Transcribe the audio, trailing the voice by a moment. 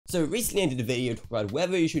So recently I did a video talking about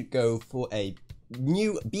whether you should go for a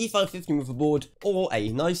new B550 motherboard or a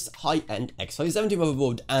nice high-end X570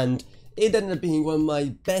 motherboard, and it ended up being one of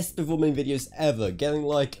my best performing videos ever, getting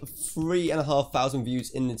like 3,500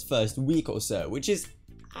 views in its first week or so, which is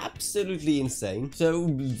absolutely insane.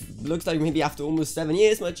 So looks like maybe after almost 7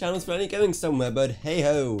 years my channel's finally going somewhere, but hey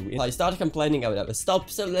ho, if I started complaining I would never stop,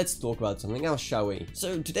 so let's talk about something else, shall we?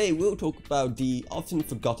 So today we'll talk about the often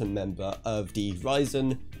forgotten member of the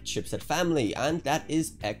Ryzen chipset family, and that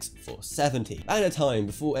is X470. At a time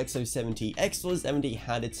before X570, X470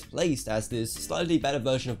 had its place as this slightly better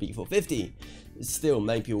version of B450. Still,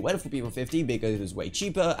 many people went for B450 because it was way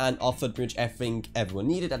cheaper and offered pretty much everything everyone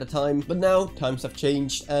needed at the time, but now times have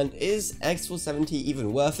changed, and is X470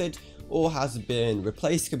 even worth it, or has it been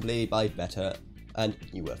replaced completely by better and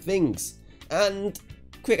newer things? And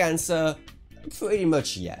quick answer, pretty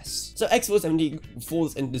much yes. So X470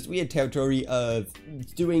 falls into this weird territory of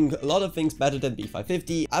doing a lot of things better than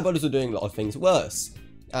B550, but also doing a lot of things worse.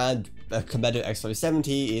 And compared to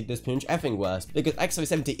X570, it does pretty much everything worse, because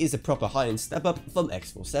X570 is a proper high-end step up from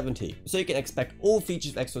X470. So you can expect all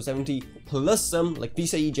features of X470 plus some, like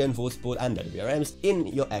PCIe Gen 4 support and WRMs, in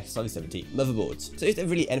your X570 motherboards. So is there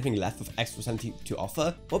really anything left of X470 to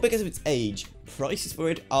offer? Well, because of its age, prices for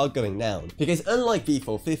it are going down. Because unlike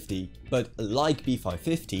B450, but like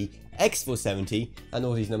B550, X470, and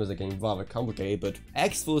all these numbers are getting rather complicated, but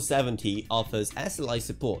X470 offers SLI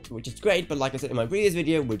support, which is great, but like I said in my previous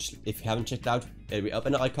video, which if you haven't checked out, it'll be up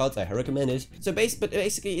in the iCards, I recommend it. So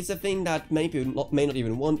basically it's a thing that many people may not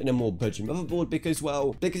even want in a more budget motherboard, because,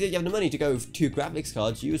 well, because if you have the money to go with 2 graphics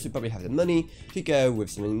cards, you also probably have the money to go with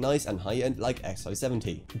something nice and high-end like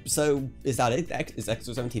X570. So is that it? Is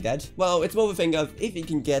X470 dead? Well, it's more of a thing of, if you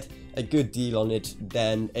can get a good deal on it,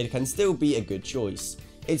 then it can still be a good choice.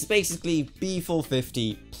 It's basically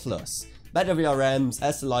B450 plus. Better VRMs,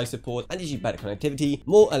 SLI support, and usually better connectivity,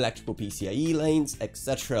 more electrical PCIe lanes,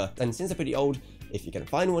 etc. And since they're pretty old, if you can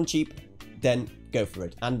find one cheap, then go for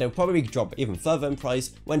it. And they'll probably drop even further in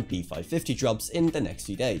price when B550 drops in the next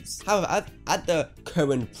few days. However, at the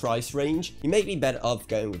current price range, you may be better off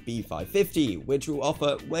going with B550, which will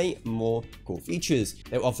offer way more cool features.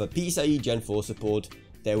 They'll offer PCIe Gen 4 support.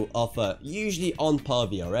 They will offer usually on par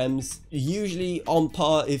VRMs, usually on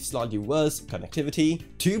par if slightly worse connectivity,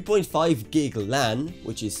 2.5 gig LAN,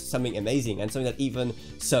 which is something amazing and something that even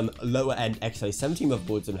some lower end X570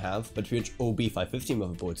 motherboards don't have, but which all B550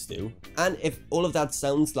 motherboards do. And if all of that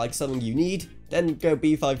sounds like something you need, then go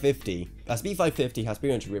B550, as B550 has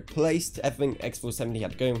pretty much replaced everything X470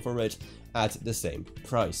 had going for it at the same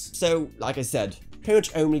price. So like I said, pretty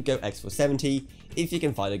much only go X470 if you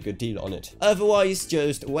can find a good deal on it. Otherwise,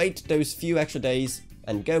 just wait those few extra days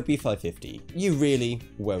and go B550. You really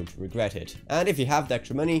won't regret it. And if you have the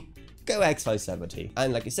extra money, go X570.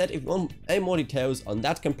 And like I said, if you want any more details on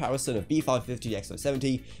that comparison of B550 to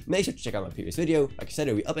X570, make sure to check out my previous video. Like I said,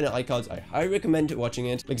 it'll be up in the iCards. I highly recommend watching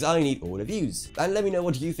it because I need all the views. And let me know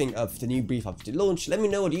what you think of the new B550 launch. Let me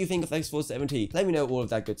know what you think of X470. Let me know all of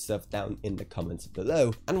that good stuff down in the comments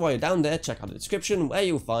below. And while you're down there, check out the description where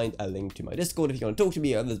you'll find a link to my Discord if you want to talk to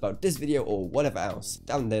me or others about this video or whatever else.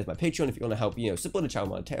 Down there's my Patreon if you want to help, support the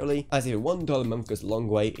channel monetarily, as even $1 a month goes a long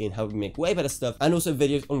way in helping me make way better stuff, and also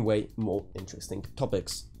videos on way more interesting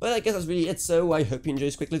topics. But I guess that's really it, so I hope you enjoyed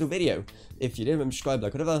this quick little video. If you did, remember to subscribe,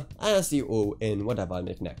 like, whatever, and I'll see you all in whatever I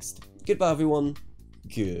make next. Goodbye everyone,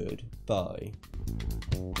 goodbye.